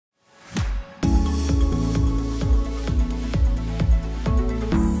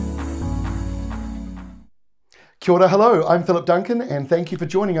Kia ora, hello, I'm Philip Duncan and thank you for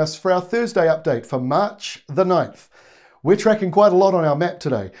joining us for our Thursday update for March the 9th. We're tracking quite a lot on our map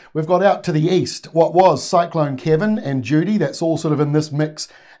today. We've got out to the east what was Cyclone Kevin and Judy, that's all sort of in this mix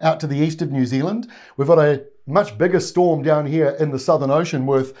out to the east of New Zealand. We've got a much bigger storm down here in the Southern Ocean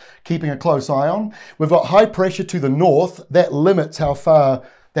worth keeping a close eye on. We've got high pressure to the north, that limits how far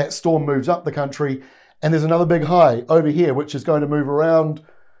that storm moves up the country. And there's another big high over here which is going to move around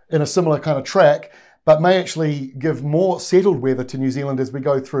in a similar kind of track, but may actually give more settled weather to New Zealand as we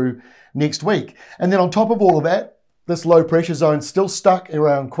go through next week. And then on top of all of that, this low pressure zone still stuck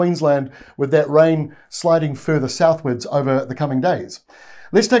around Queensland with that rain sliding further southwards over the coming days.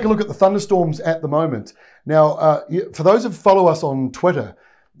 Let's take a look at the thunderstorms at the moment. Now, for those who follow us on Twitter,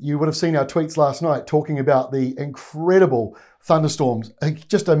 you would have seen our tweets last night talking about the incredible thunderstorms,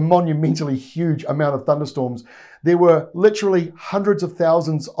 just a monumentally huge amount of thunderstorms. There were literally hundreds of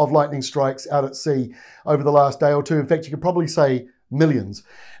thousands of lightning strikes out at sea over the last day or two. In fact, you could probably say millions.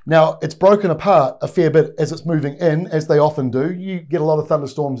 Now, it's broken apart a fair bit as it's moving in, as they often do. You get a lot of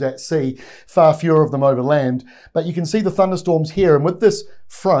thunderstorms at sea, far fewer of them over land. But you can see the thunderstorms here, and with this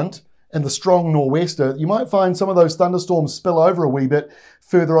front and the strong nor'wester, you might find some of those thunderstorms spill over a wee bit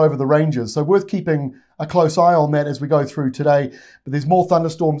further over the ranges. So worth keeping a close eye on that as we go through today. But there's more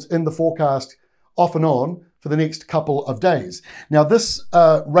thunderstorms in the forecast off and on for the next couple of days. Now this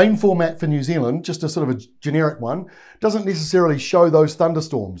rainfall map for New Zealand, just a sort of a generic one, doesn't necessarily show those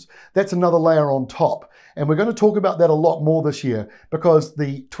thunderstorms. That's another layer on top. And we're going to talk about that a lot more this year because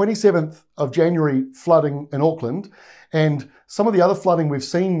the 27th of January flooding in Auckland and some of the other flooding we've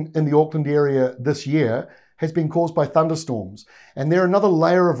seen in the Auckland area this year has been caused by thunderstorms. And they're another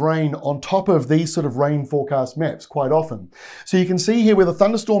layer of rain on top of these sort of rain forecast maps quite often. So you can see here where the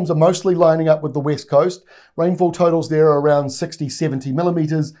thunderstorms are mostly lining up with the west coast. Rainfall totals there are around 60, 70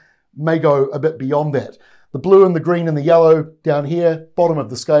 millimetres, may go a bit beyond that. The blue and the green and the yellow down here, bottom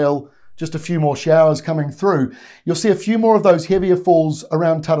of the scale, just a few more showers coming through. You'll see a few more of those heavier falls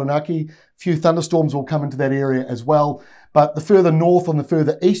around Taranaki. A few thunderstorms will come into that area as well. But the further north and the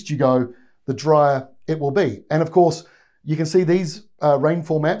further east you go, the drier it will be. And of course, you can see these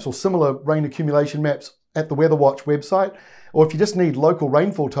rainfall maps or similar rain accumulation maps at the Weather Watch website. Or if you just need local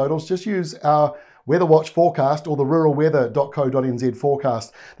rainfall totals, just use our Weather Watch forecast or the ruralweather.co.nz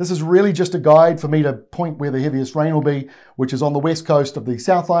forecast. This is really just a guide for me to point where the heaviest rain will be, which is on the west coast of the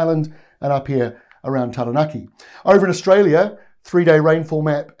South Island and up here around Taranaki. Over in Australia, 3-day rainfall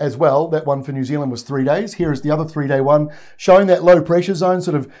map as well. That one for New Zealand was 3 days. Here is the other 3-day one showing that low pressure zone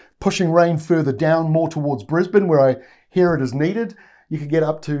sort of pushing rain further down more towards Brisbane where I hear it is needed. You could get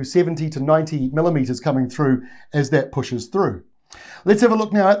up to 70 to 90 millimetres coming through as that pushes through. Let's have a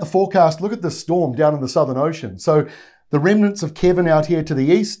look now at the forecast. Look at this storm down in the Southern Ocean. So the remnants of Kevin out here to the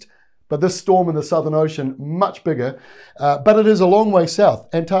east, but this storm in the Southern Ocean, much bigger, but it is a long way south.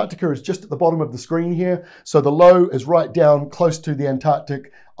 Antarctica is just at the bottom of the screen here. So the low is right down close to the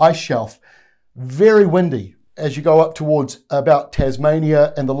Antarctic ice shelf. Very windy as you go up towards about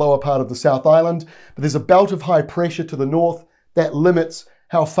Tasmania and the lower part of the South Island. But there's a belt of high pressure to the north that limits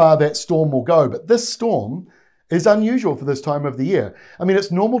how far that storm will go. But this storm is unusual for this time of the year. I mean,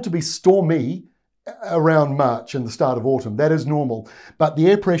 it's normal to be stormy around March and the start of autumn. That is normal. But the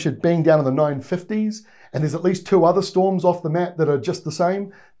air pressure being down in the 950s, and there's at least 2 other storms off the map that are just the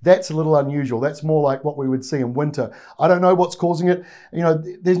same, that's a little unusual. That's more like what we would see in winter. I don't know what's causing it. You know,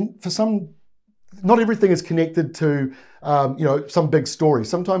 not everything is connected to, some big story.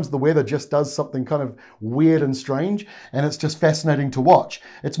 Sometimes the weather just does something kind of weird and strange, and it's just fascinating to watch.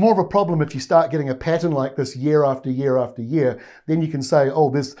 It's more of a problem if you start getting a pattern like this year after year after year. Then you can say,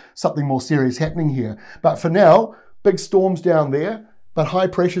 oh, there's something more serious happening here. But for now, big storms down there, but high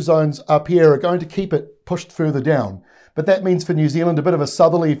pressure zones up here are going to keep it pushed further down. But that means for New Zealand, a bit of a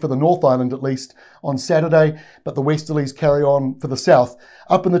southerly for the North Island, at least on Saturday, but the westerlies carry on for the south.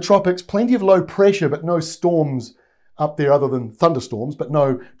 Up in the tropics, plenty of low pressure, but no storms up there other than thunderstorms, but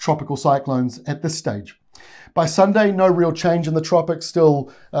no tropical cyclones at this stage. By Sunday, no real change in the tropics,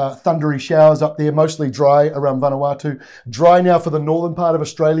 still thundery showers up there, mostly dry around Vanuatu. Dry now for the northern part of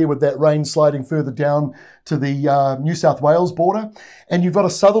Australia with that rain sliding further down to the New South Wales border. And you've got a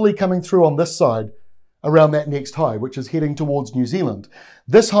southerly coming through on this side around that next high, which is heading towards New Zealand.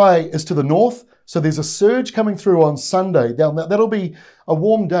 This high is to the north, so there's a surge coming through on Sunday. That'll be a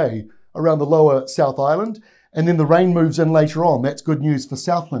warm day around the lower South Island, and then the rain moves in later on. That's good news for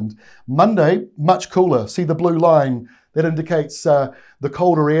Southland. Monday, much cooler. See the blue line? That indicates the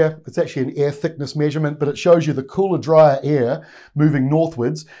colder air. It's actually an air thickness measurement, but it shows you the cooler, drier air moving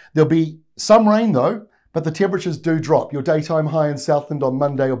northwards. There'll be some rain though, but the temperatures do drop. Your daytime high in Southland on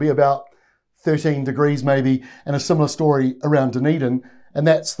Monday will be about 13 degrees maybe, and a similar story around Dunedin, and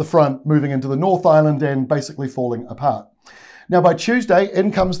that's the front moving into the North Island and basically falling apart. Now by Tuesday,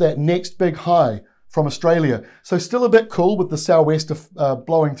 in comes that next big high from Australia. So still a bit cool with the sou'wester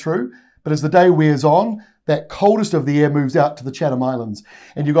blowing through, but as the day wears on, that coldest of the air moves out to the Chatham Islands.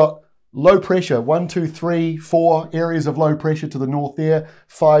 And you've got low pressure, 1, 2, 3, 4 areas of low pressure to the north there,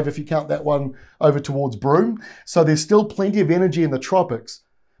 5 if you count that one over towards Broome. So there's still plenty of energy in the tropics.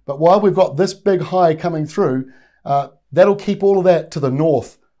 But while we've got this big high coming through, that'll keep all of that to the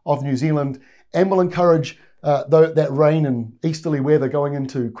north of New Zealand and will encourage that rain and easterly weather going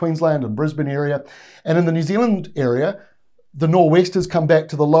into Queensland and Brisbane area. And in the New Zealand area, the nor'westers come back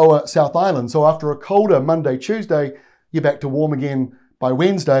to the lower South Island. So after a colder Monday, Tuesday, you're back to warm again by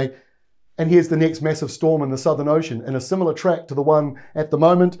Wednesday. And here's the next massive storm in the Southern Ocean in a similar track to the one at the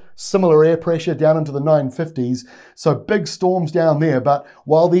moment, similar air pressure down into the 950s. So big storms down there. But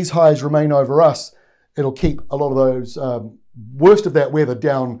while these highs remain over us, it'll keep a lot of those worst of that weather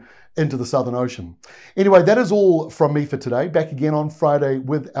down into the Southern Ocean. Anyway, that is all from me for today. Back again on Friday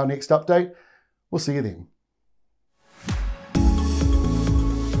with our next update. We'll see you then.